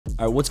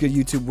All right, what's good,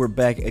 YouTube? We're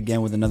back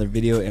again with another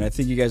video, and I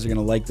think you guys are going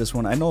to like this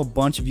one. I know a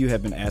bunch of you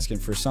have been asking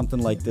for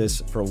something like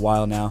this for a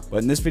while now,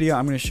 but in this video,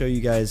 I'm going to show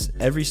you guys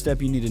every step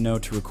you need to know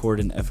to record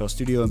in FL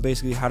Studio and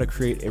basically how to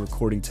create a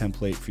recording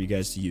template for you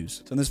guys to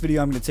use. So in this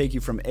video, I'm going to take you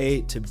from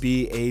A to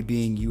B, A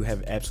being you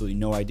have absolutely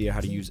no idea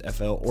how to use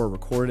FL or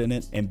record in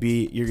it, and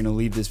B, you're going to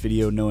leave this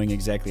video knowing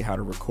exactly how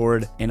to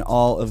record and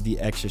all of the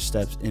extra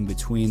steps in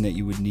between that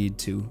you would need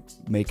to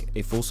make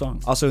a full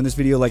song. Also in this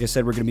video, like I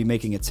said, we're going to be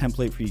making a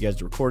template for you guys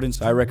to record in,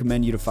 so I recommend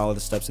you to follow the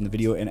steps in the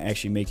video and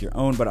actually make your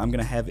own, but I'm going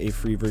to have a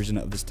free version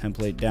of this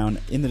template down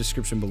in the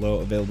description below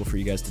available for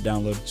you guys to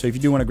download. So if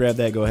you do want to grab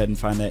that, go ahead and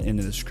find that in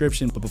the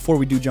description. But before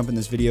we do jump in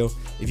this video,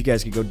 if you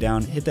guys could go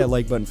down, hit that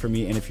like button for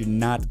me, and if you're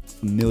not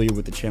familiar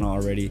with the channel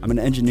already, I'm an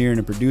engineer and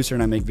a producer,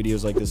 and I make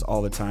videos like this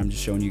all the time,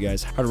 just showing you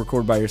guys how to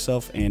record by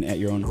yourself and at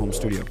your own home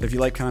studio. If you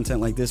like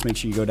content like this, make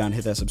sure you go down,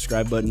 hit that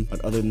subscribe button.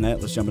 But other than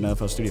that, let's jump into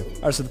FL Studio.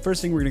 All right, so the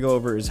first thing we're going to go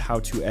over is how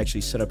to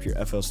actually set up your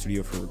FL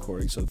Studio for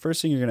recording. So the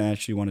first thing you're going to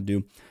actually want to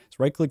do is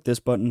right click this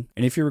button,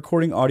 and if you're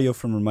recording audio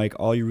from your mic,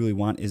 all you really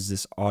want is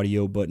this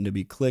audio button to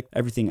be clicked.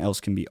 Everything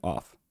else can be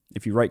off.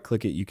 If you right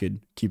click it, you could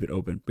keep it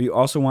open. But you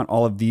also want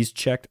all of these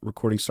checked.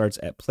 Recording starts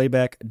at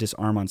playback,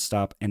 disarm on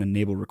stop, and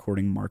enable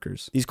recording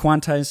markers. These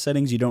quantized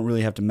settings you don't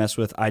really have to mess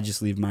with. I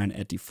just leave mine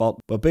at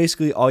default. But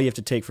basically all you have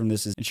to take from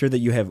this is ensure that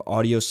you have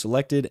audio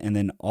selected and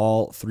then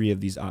all three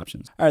of these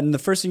options. All right, and the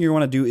first thing you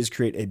want to do is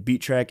create a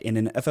beat track. And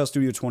in FL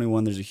Studio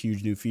 21, there's a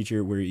huge new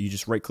feature where you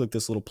just right click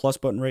this little plus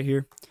button right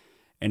here,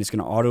 and it's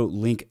going to auto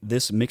link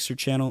this mixer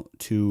channel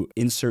to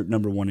insert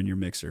number 1 in your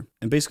mixer.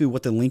 And basically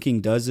what the linking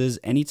does is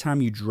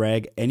anytime you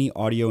drag any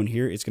audio in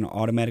here, it's going to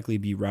automatically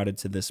be routed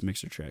to this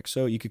mixer track.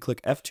 So you could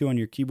click F2 on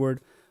your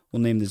keyboard.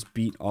 We'll name this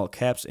beat all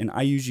caps, and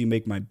I usually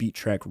make my beat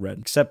track red.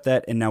 Accept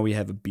that, and now we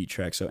have a beat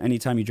track. So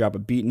anytime you drop a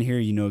beat in here,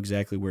 you know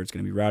exactly where it's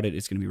going to be routed.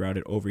 It's going to be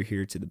routed over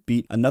here to the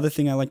beat. Another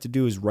thing I like to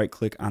do is right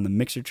click on the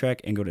mixer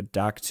track and go to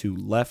dock to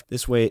left.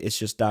 This way it's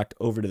just docked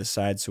over to the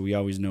side, so we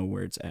always know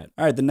where it's at.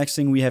 All right, the next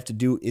thing we have to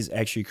do is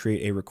actually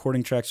create a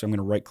recording track. So I'm going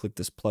to right click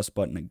this plus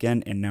button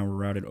again, and now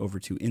we're routed over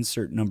to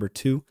insert number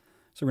 2.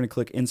 So we're going to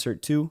click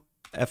insert 2,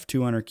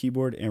 F2 on our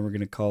keyboard, and we're going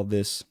to call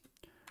this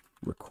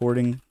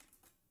recording.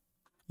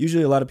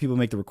 Usually a lot of people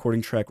make the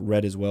recording track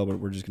red as well, but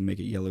we're just going to make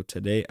it yellow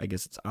today. I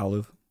guess it's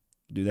olive.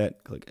 Do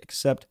that, click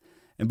accept,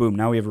 and boom,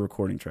 now we have a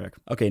recording track.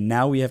 Okay,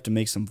 now we have to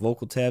make some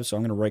vocal tabs, so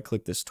I'm going to right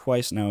click this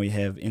twice. Now we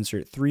have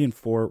insert 3 and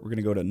 4. We're going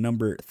to go to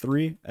number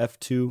 3,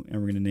 F2,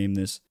 and we're going to name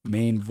this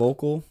main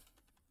vocal.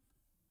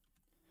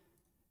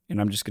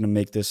 And I'm just going to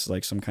make this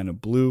like some kind of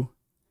blue.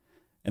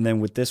 And then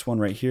with this one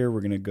right here,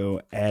 we're going to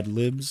go ad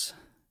libs.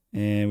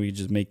 And we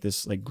just make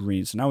this like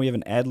green. So now we have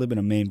an ad lib and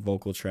a main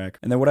vocal track.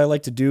 And then what I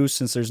like to do,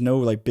 since there's no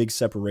like big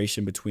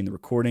separation between the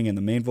recording and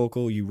the main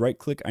vocal, you right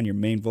click on your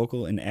main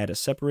vocal and add a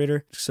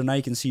separator. So now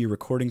you can see your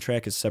recording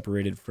track is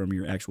separated from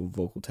your actual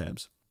vocal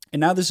tabs. And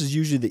now this is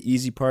usually the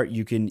easy part.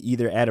 You can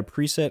either add a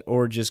preset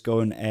or just go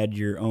and add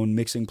your own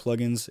mixing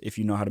plugins if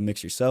you know how to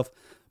mix yourself.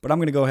 But I'm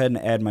going to go ahead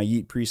and add my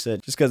Yeet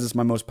preset just because it's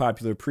my most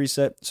popular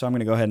preset. So I'm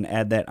going to go ahead and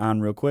add that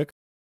on real quick.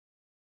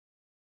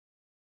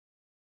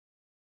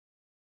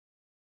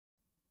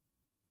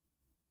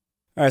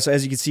 All right, so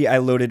as you can see, I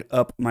loaded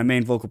up my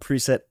main vocal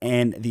preset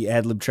and the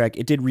ad-lib track.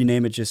 It did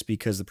rename it just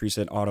because the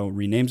preset auto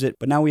renames it.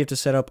 But now we have to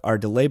set up our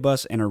delay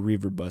bus and our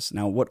reverb bus.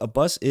 Now, what a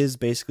bus is,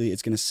 basically,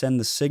 it's going to send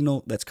the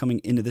signal that's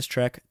coming into this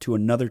track to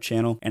another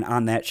channel. And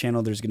on that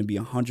channel, there's going to be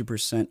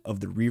 100%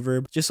 of the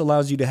reverb. Just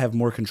allows you to have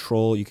more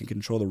control. You can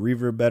control the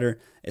reverb better.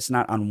 It's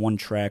not on one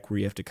track where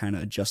you have to kind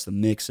of adjust the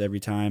mix every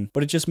time.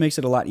 But it just makes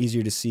it a lot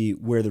easier to see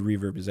where the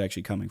reverb is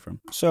actually coming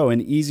from. So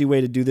an easy way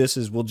to do this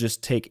is we'll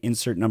just take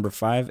insert number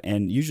 5.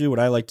 And usually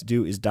what I like to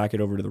do is dock it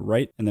over to the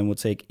right, and then we'll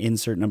take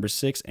insert number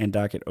 6 and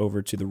dock it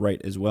over to the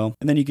right as well.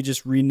 And then you could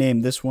just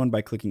rename this one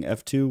by clicking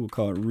F2. We'll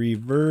call it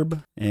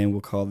reverb, and we'll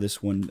call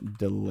this one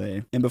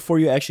delay. And before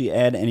you actually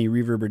add any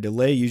reverb or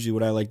delay, usually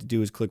what I like to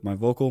do is click my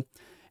vocal,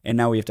 and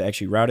now we have to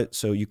actually route it.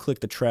 So you click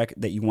the track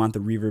that you want the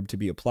reverb to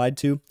be applied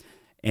to,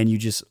 and you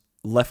just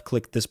left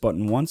click this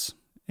button once,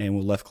 and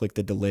we'll left click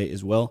the delay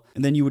as well.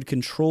 And then you would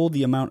control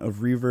the amount of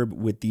reverb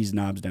with these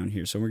knobs down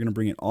here. So we're going to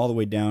bring it all the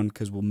way down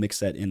because we'll mix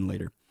that in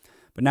later.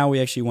 But now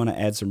we actually want to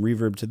add some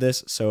reverb to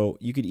this. So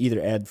you could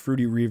either add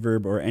Fruity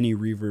Reverb or any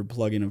reverb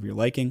plugin of your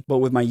liking. But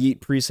with my Yeet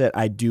preset,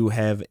 I do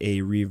have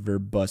a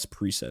reverb bus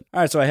preset.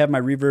 All right, so I have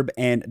my reverb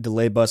and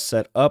delay bus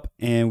set up,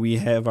 and we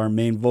have our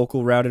main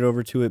vocal routed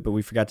over to it, but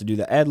we forgot to do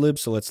the ad lib.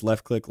 So let's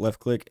left click,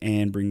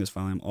 and bring this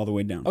volume all the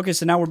way down. Okay,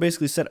 so now we're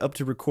basically set up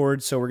to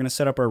record. So we're going to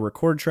set up our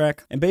record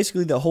track. And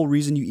basically the whole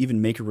reason you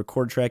even make a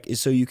record track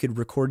is so you could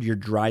record your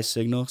dry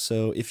signal.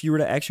 So if you were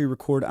to actually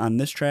record on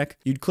this track,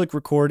 you'd click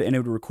record and it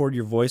would record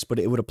your voice,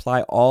 but it would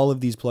apply all of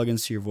these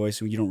plugins to your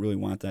voice, and you don't really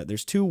want that.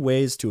 There's 2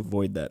 ways to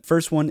avoid that.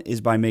 First one is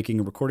by making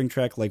a recording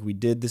track like we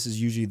did. This is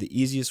usually the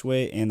easiest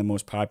way and the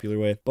most popular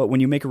way. But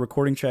when you make a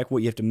recording track,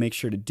 what you have to make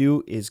sure to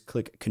do is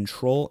click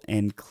Control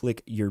and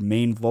click your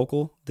main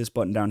vocal, this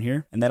button down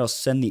here, and that'll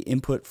send the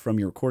input from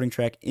your recording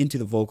track into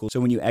the vocal. So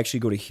when you actually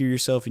go to hear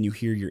yourself and you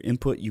hear your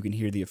input, you can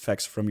hear the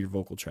effects from your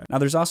vocal track. Now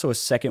there's also a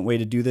second way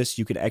to do this.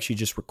 You could actually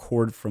just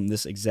record from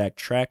this exact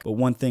track, but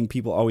one thing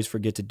people always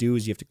forget to do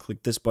is you have to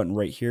click this button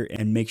right here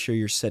and make sure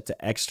you're set to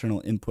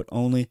external input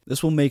only.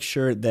 This will make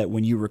sure that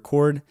when you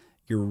record,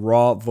 your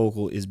raw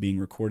vocal is being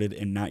recorded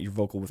and not your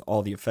vocal with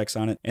all the effects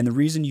on it. And the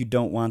reason you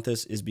don't want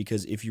this is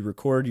because if you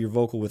record your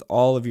vocal with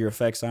all of your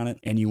effects on it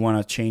and you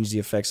want to change the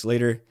effects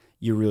later,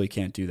 you really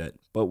can't do that.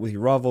 But with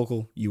your raw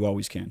vocal, you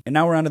always can. And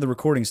now we're on to the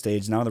recording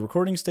stage. Now the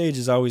recording stage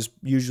is always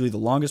usually the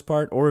longest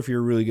part, or if you're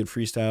a really good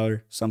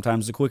freestyler,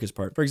 sometimes the quickest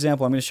part. For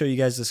example, I'm going to show you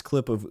guys this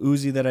clip of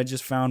Uzi that I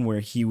just found where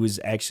he was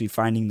actually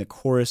finding the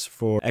chorus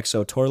for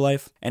EXO Tour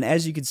Life. And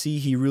as you can see,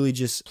 he really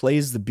just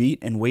plays the beat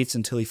and waits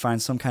until he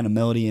finds some kind of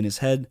melody in his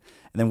head,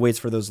 and then waits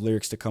for those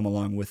lyrics to come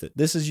along with it.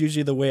 This is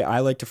usually the way I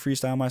like to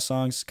freestyle my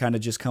songs, kind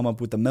of just come up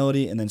with the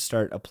melody and then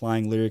start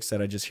applying lyrics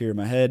that I just hear in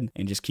my head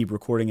and just keep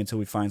recording until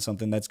we find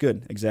something that's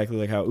good, exactly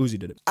like how Uzi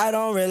did it. I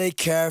don't really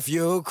care if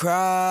you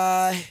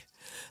cry.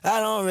 I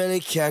don't really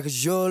care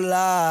cause you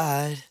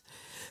lied.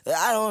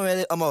 I don't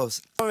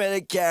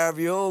really care if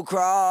you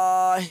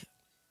cry.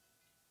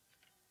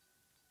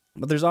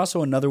 But there's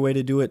also another way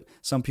to do it.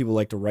 Some people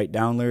like to write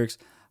down lyrics.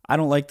 I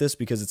don't like this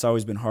because it's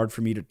always been hard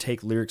for me to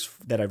take lyrics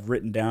that I've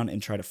written down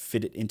and try to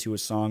fit it into a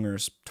song or a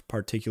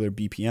particular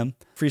BPM.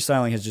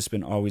 Freestyling has just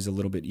been always a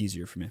little bit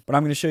easier for me. But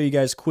I'm going to show you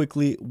guys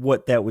quickly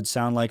what that would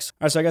sound like.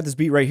 All right, so I got this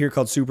beat right here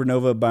called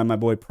Supernova by my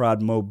boy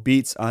Prod Mo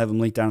Beats. I'll have him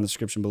linked down in the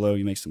description below.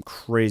 You make some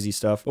crazy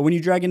stuff. But when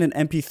you drag in an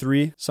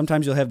MP3,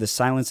 sometimes you'll have the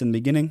silence in the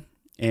beginning.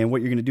 And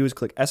what you're going to do is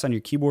click S on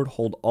your keyboard,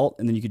 hold Alt,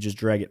 and then you could just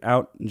drag it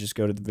out and just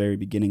go to the very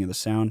beginning of the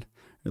sound.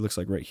 It looks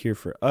like right here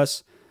for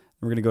us.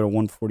 We're going to go to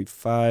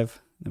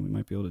 145. Then we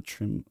might be able to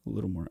trim a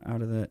little more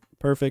out of that.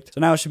 Perfect.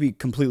 So now it should be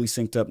completely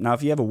synced up. Now,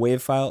 if you have a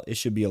WAV file, it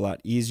should be a lot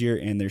easier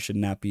and there should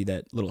not be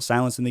that little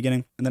silence in the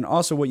beginning. And then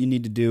also what you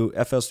need to do,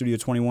 FL Studio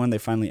 21, they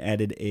finally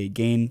added a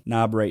gain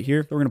knob right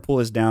here. So we're going to pull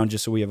this down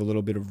just so we have a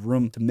little bit of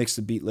room to mix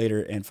the beat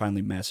later and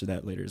finally master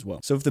that later as well.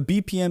 So if the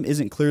BPM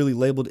isn't clearly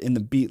labeled in the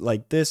beat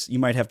like this, you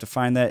might have to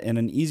find that. And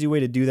an easy way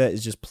to do that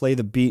is just play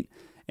the beat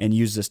and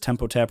use this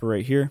tempo tapper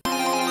right here.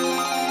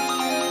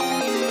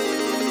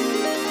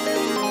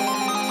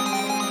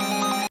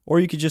 Or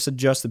you could just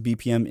adjust the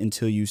BPM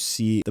until you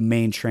see the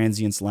main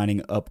transients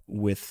lining up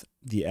with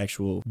the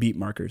actual beat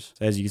markers.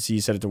 So as you can see,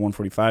 you set it to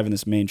 145 and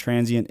this main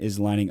transient is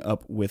lining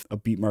up with a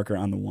beat marker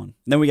on the one.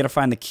 And then we got to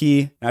find the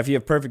key. Now, if you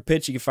have perfect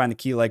pitch, you can find the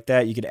key like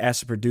that. You could ask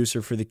the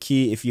producer for the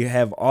key. If you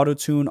have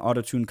auto-tune,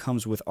 auto-tune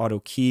comes with auto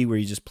key where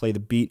you just play the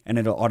beat and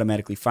it'll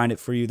automatically find it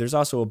for you. There's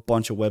also a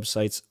bunch of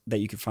websites that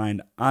you can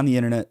find on the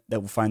internet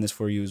that will find this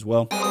for you as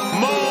well.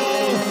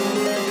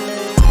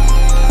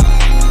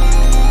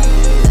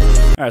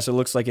 All right, so it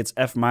looks like it's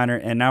F minor,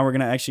 and now we're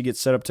going to actually get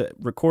set up to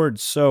record.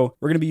 So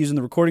we're going to be using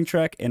the recording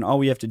track, and all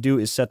we have to do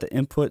is set the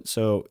input.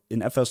 So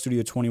in FL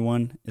Studio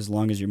 21, as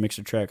long as your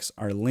mixer tracks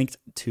are linked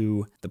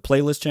to the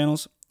playlist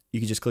channels,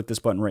 you can just click this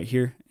button right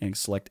here and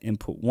select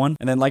input 1.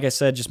 And then, like I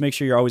said, just make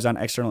sure you're always on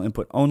external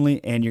input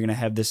only, and you're going to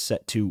have this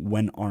set to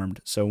when armed.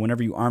 So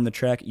whenever you arm the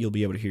track, you'll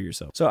be able to hear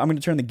yourself. So I'm going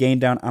to turn the gain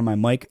down on my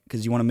mic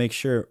because you want to make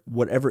sure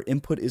whatever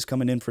input is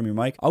coming in from your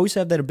mic, always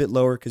have that a bit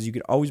lower because you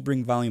could always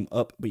bring volume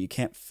up, but you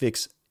can't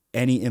fix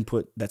any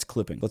input that's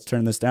clipping. Let's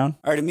turn this down.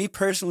 All right, to me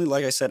personally,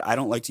 like I said, I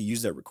don't like to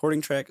use that recording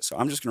track, so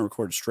I'm just gonna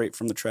record straight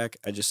from the track.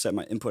 I just set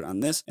my input on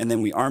this, and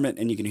then we arm it,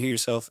 and you can hear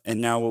yourself.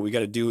 And now what we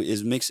gotta do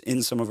is mix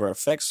in some of our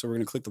effects. So we're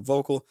gonna click the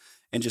vocal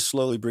and just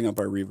slowly bring up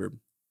our reverb.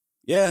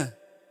 Yeah,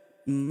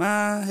 in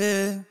my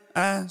head,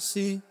 I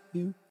see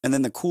you. And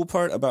then the cool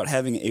part about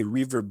having a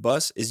reverb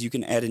bus is you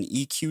can add an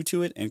EQ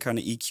to it and kind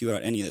of EQ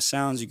out any of the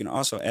sounds. You can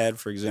also add,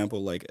 for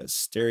example, like a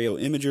stereo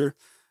imager.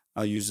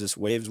 I'll use this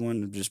Waves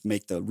one to just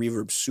make the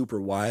reverb super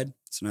wide.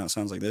 So now it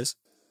sounds like this.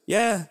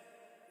 Yeah.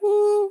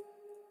 Woo.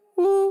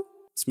 Woo.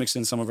 Let's mix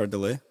in some of our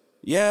delay.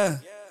 Yeah.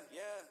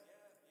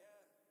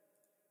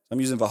 I'm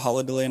using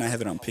Valhalla delay and I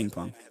have it on ping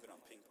pong.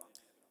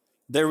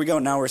 There we go.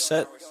 Now we're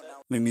set.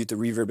 Let me mute the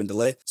reverb and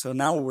delay. So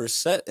now we're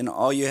set, and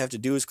all you have to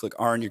do is click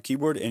R on your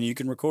keyboard and you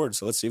can record.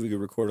 So let's see if we can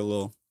record a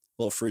little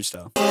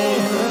freestyle.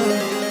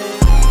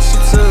 She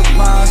took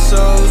my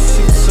soul,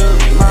 she took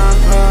my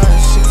heart,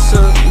 she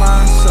took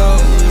my soul,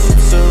 she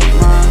took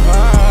my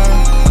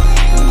heart,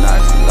 and I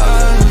just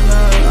love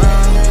her.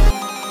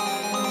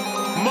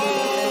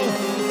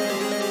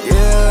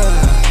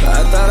 Yeah,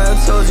 I thought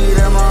I told you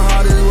that my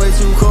heart is way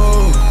too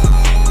cold.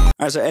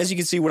 All right, so as you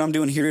can see, what I'm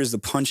doing here is the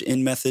punch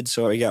in method.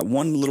 So I got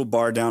one little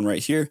bar down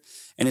right here,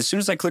 and as soon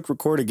as I click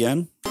record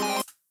again,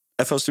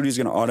 FL Studio is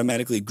going to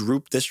automatically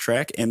group this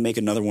track and make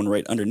another one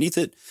right underneath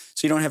it.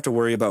 So you don't have to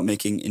worry about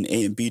making an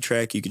A and B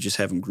track. You could just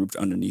have them grouped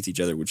underneath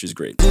each other, which is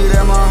great.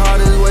 That my heart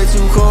is way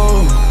too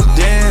cold.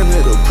 Damn,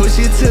 it'll push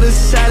you to the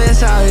side, that's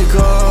how it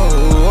goes.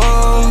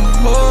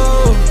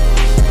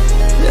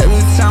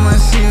 Every time I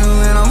see you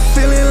and I'm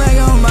feeling like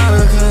I'm out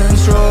of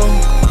control.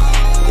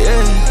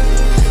 Yeah,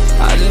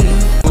 I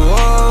just,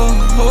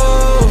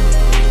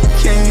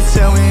 can you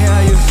tell me how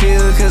you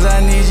feel? Cause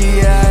I need you,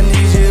 yeah, I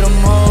need you the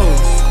most.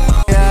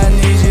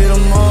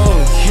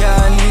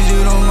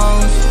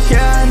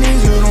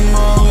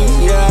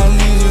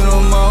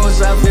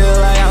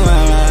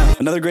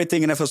 Another great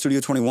thing in FL Studio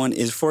 21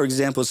 is, for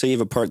example, say you have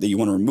a part that you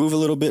want to remove a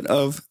little bit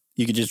of,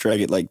 you could just drag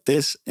it like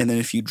this. And then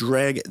if you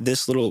drag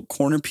this little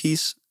corner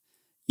piece,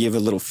 you have a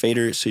little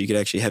fader, so you could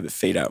actually have it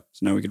fade out.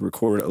 So now we could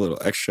record a little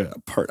extra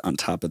part on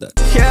top of that.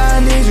 Yeah, I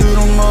need you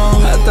the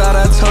most. I thought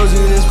I told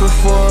you this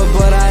before,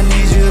 but I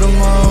need you the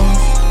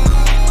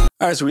most.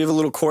 All right, so we have a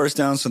little chorus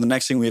down. So the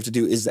next thing we have to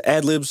do is the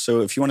ad-libs. So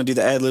if you want to do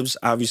the ad-libs,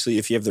 obviously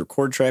if you have the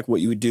record track, what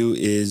you would do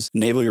is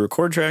enable your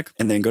record track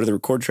and then go to the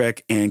record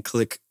track and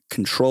click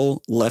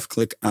Control, left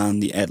click on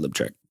the ad-lib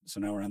track. So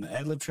now we're on the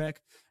ad-lib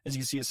track. As you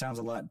can see, it sounds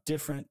a lot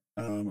different.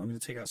 I'm going to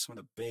take out some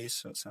of the bass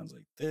so it sounds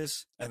like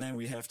this. And then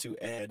we have to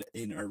add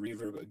in our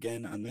reverb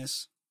again on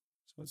this.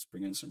 So let's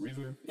bring in some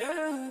reverb.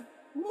 Yeah.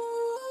 Woo.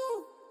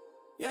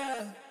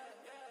 Yeah.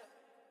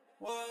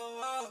 Whoa,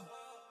 whoa.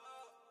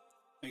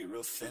 Make it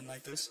real thin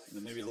like this, and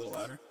then maybe a little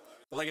louder.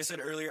 But like I said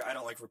earlier, I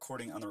don't like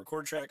recording on the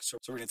record track. So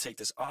we're going to take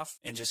this off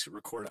and just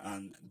record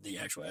on the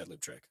actual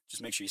ad-lib track.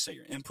 Just make sure you set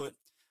your input.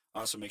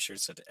 Also make sure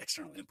it's set to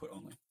external input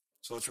only.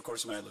 So let's record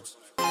some ad-libs.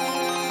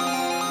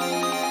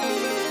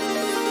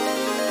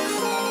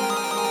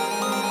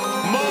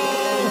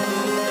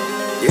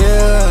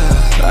 Yeah,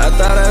 I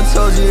thought I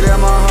told you that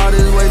my heart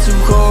is way too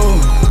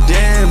cold.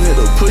 Damn,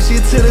 it'll push you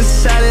to the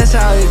side, that's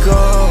how it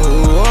goes.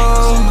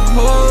 Oh,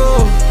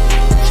 oh.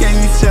 Can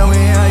you tell me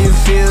how you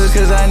feel?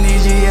 Cause I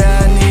need you, yeah,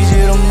 I need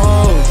you the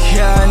most.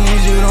 Yeah, I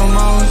need you the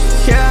most.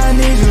 Yeah, I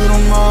need you the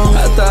most.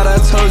 I thought I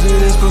told you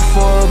this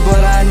before,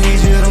 but I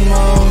need you the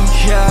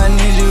most. Yeah, I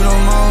need you the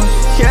most.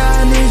 Yeah,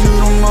 I need you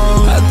the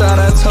most. I thought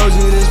I told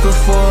you this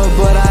before,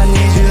 but I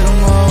need you the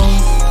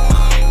most.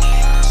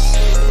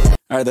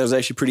 All right, that was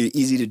actually pretty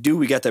easy to do.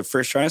 We got that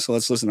first try, so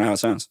let's listen to how it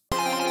sounds.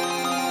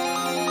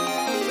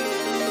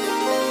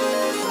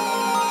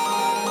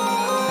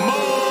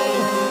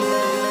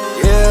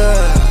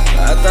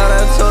 I thought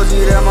I told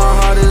you that my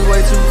heart is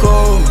way too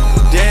cold.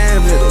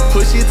 Damn, it'll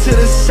push you to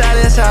the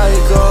side, that's how it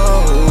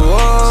goes.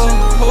 Oh,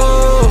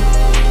 oh.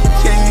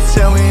 Can you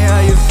tell me how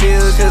you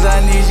feel? Cause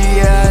I need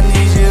you, yeah, I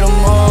need you the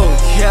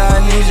most. Yeah,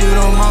 I need you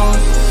the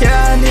most.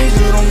 Yeah, I need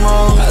you the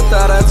most. I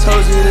thought I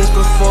told you this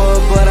before,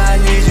 but I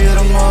need you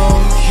the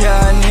most. Yeah,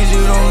 I need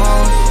you the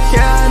most.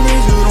 Yeah, I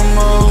need you the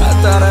most. I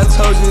thought I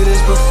told you this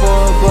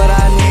before, but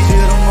I need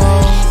you the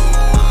most.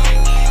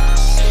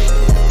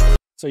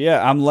 So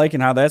yeah, I'm liking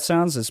how that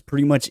sounds. That's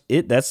pretty much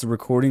it. That's the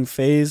recording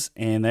phase,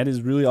 and that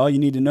is really all you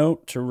need to know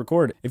to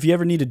record. If you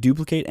ever need to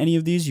duplicate any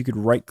of these, you could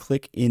right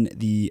click in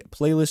the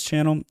playlist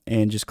channel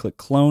and just click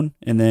clone,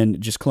 and then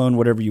just clone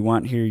whatever you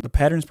want here. The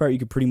patterns part you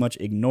could pretty much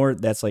ignore.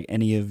 That's like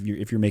any of your,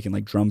 if you're making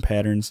like drum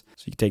patterns,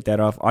 so you can take that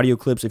off. Audio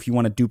clips, if you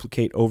want to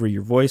duplicate over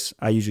your voice,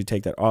 I usually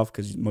take that off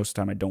because most of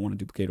the time I don't want to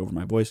duplicate over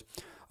my voice.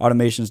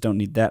 Automations, don't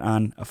need that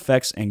on.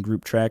 Effects and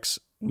group tracks,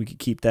 we could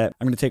keep that.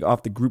 I'm going to take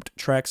off the grouped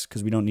tracks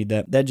because we don't need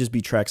that. That'd just be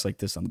tracks like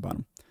this on the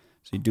bottom.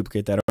 So you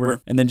duplicate that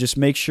over, and then just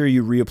make sure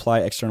you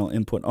reapply external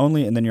input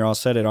only, and then you're all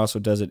set. It also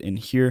does it in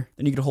here.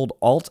 Then you can hold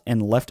Alt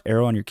and left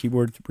arrow on your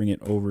keyboard to bring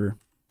it over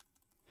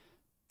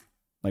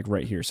like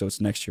right here, so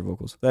it's next to your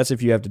vocals. That's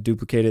if you have to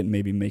duplicate it and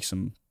maybe make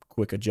some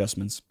quick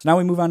adjustments. So now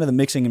we move on to the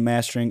mixing and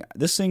mastering.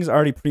 This thing's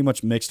already pretty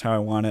much mixed how I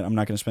want it. I'm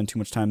not going to spend too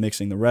much time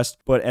mixing the rest,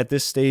 but at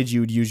this stage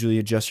you would usually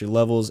adjust your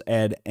levels,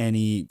 add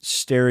any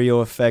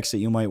stereo effects that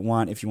you might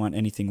want if you want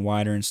anything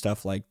wider and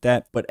stuff like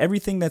that. But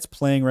everything that's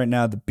playing right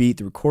now, the beat,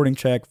 the recording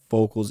track,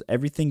 vocals,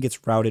 everything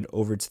gets routed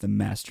over to the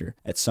master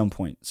at some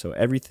point. So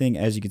everything,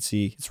 as you can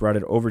see, it's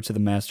routed over to the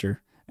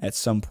master at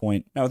some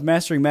point. Now with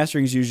mastering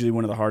is usually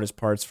one of the hardest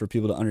parts for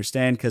people to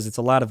understand because it's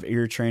a lot of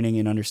ear training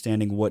and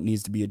understanding what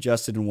needs to be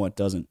adjusted and what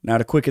doesn't. Now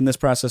to quicken this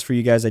process for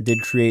you guys, I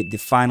did create the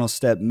Final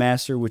Step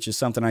Master, which is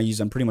something I use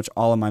on pretty much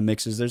all of my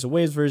mixes. There's a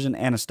Waves version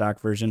and a stock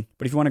version,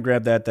 but if you want to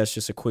grab that, that's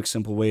just a quick,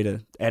 simple way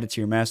to add it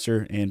to your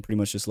master and pretty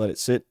much just let it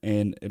sit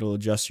and it'll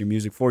adjust your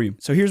music for you.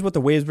 So here's what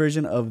the Waves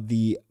version of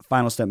the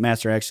Final Step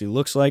Master actually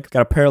looks like.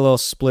 Got a parallel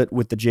split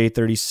with the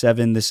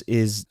J37. This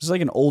is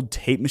like an old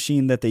tape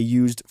machine that they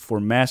used for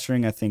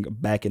mastering, I think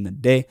back in the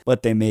day,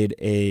 but they made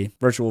a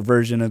virtual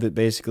version of it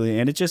basically,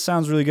 and it just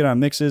sounds really good on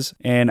mixes.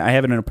 And I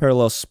have it in a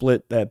parallel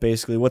split that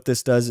basically what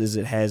this does is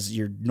it has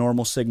your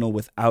normal signal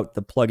without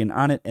the plugin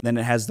on it, and then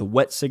it has the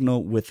wet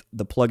signal with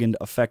the plugin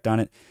effect on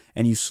it,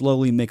 and you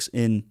slowly mix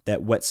in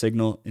that wet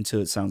signal until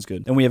it sounds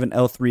good. Then we have an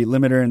L3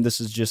 limiter, and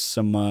this is just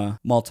some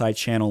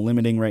multi-channel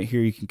limiting right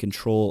here. You can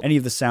control any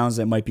of the sounds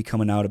that might be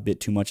coming out a bit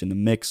too much in the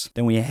mix.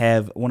 Then we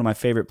have one of my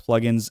favorite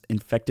plugins,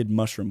 Infected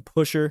Mushroom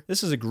Pusher.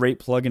 This is a great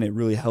plugin. It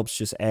really helps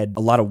just add a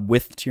lot of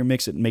width to your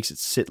mix. It makes it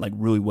sit like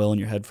really well in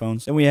your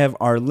headphones. Then we have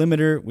our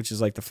limiter, which is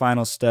like the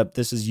final step.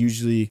 This is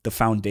usually the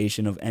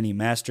foundation of any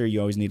master. You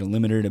always need a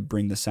limiter to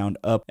bring the sound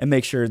up and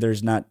make sure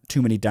there's not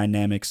too many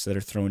dynamics that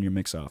are throwing your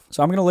mix off.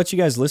 So I'm going to let you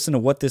guys listen to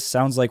what this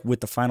sounds like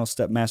with the Final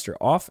Step Master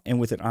off and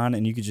with it on,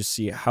 and you can just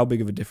see how big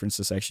of a difference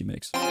this actually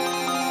makes. Yeah,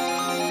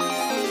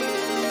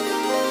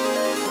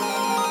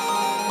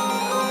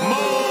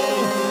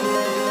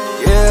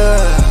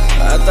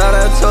 I thought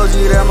I told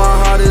you that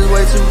my heart is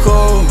way too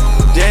cold.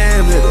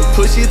 Damn, it'll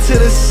push you to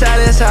the side,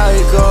 that's how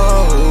it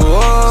goes.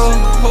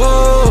 Oh,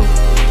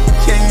 oh.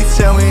 Can you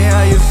tell me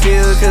how you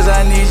feel? Cause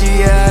I need you,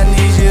 yeah, I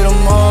need you the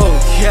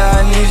most. Yeah,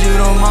 I need you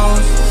the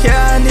most. Yeah,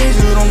 I need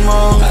you the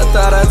most. I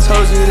thought I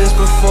told you this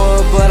before,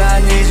 but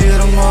I need you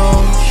the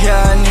most. Yeah,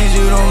 I need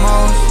you the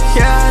most.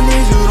 Yeah, I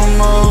need you the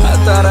most. I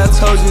thought I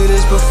told you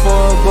this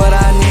before, but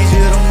I need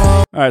you the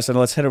most. Alright, so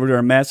let's head over to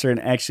our master and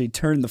actually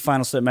turn the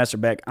Final Step Master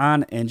back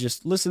on and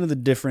just listen to the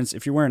difference.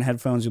 If you're wearing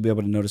headphones, you'll be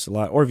able to notice a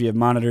lot, or if you have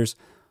monitors.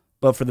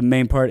 But for the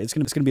main part, it's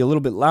gonna be a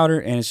little bit louder,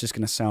 and it's just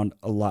gonna sound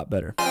a lot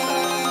better.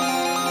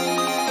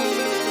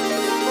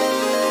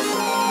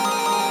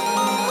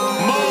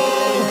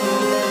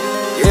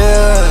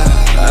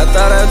 I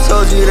thought I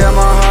told you that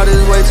my heart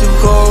is way too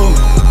cold.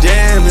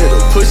 Damn,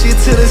 it'll push you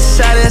to the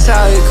side, that's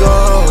how it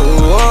goes.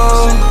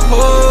 Oh,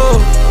 oh.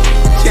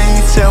 Can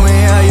you tell me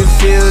how you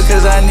feel?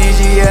 Cause I need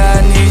you, yeah,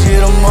 I need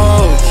you the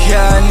most.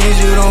 Yeah, I need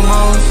you the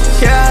most.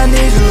 Yeah, I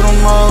need you the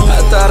most.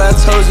 I thought I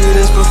told you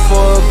this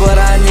before,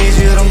 but I need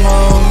you the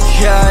most.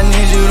 Yeah, I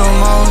need you the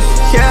most.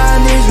 Yeah,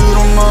 I need you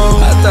the most.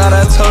 I thought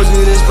I told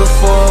you this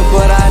before,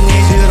 but I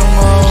need you the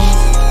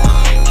most.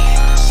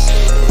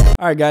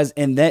 Alright guys,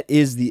 and that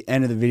is the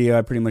end of the video.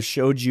 I pretty much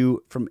showed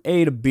you from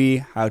A to B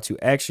how to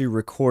actually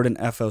record in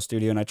FL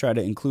Studio, and I tried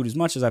to include as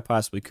much as I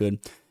possibly could.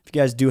 If you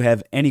guys do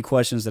have any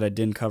questions that I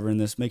didn't cover in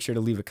this, make sure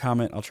to leave a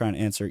comment. I'll try and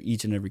answer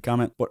each and every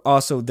comment. But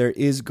also, there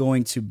is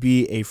going to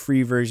be a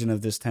free version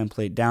of this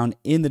template down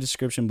in the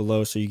description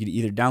below, so you can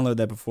either download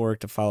that before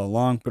to follow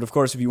along. But of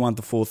course, if you want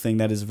the full thing,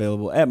 that is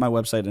available at my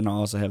website, and I'll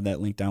also have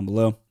that link down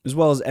below, as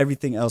well as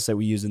everything else that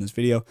we use in this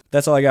video.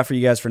 That's all I got for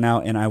you guys for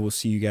now, and I will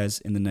see you guys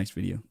in the next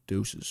video.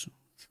 Deuces.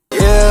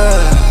 Yeah,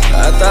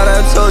 I thought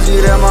I told you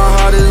that my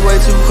heart is way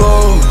too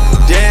cold.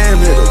 Damn,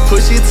 it'll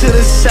push you to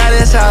the side,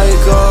 that's how it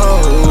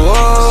goes.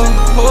 Oh,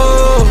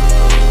 oh.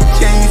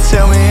 Can you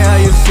tell me how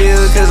you feel?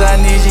 Cause I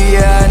need you,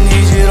 yeah, I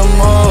need you the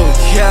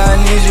most. Yeah, I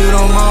need you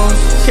the most.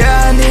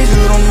 Yeah, I need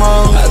you the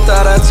most. I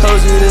thought I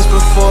told you this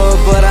before,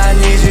 but I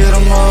need you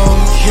the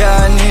most.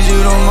 Yeah, I need you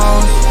the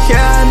most. Yeah,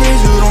 I need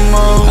you the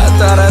most. I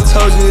thought I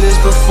told you this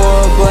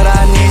before, but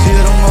I need you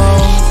the most.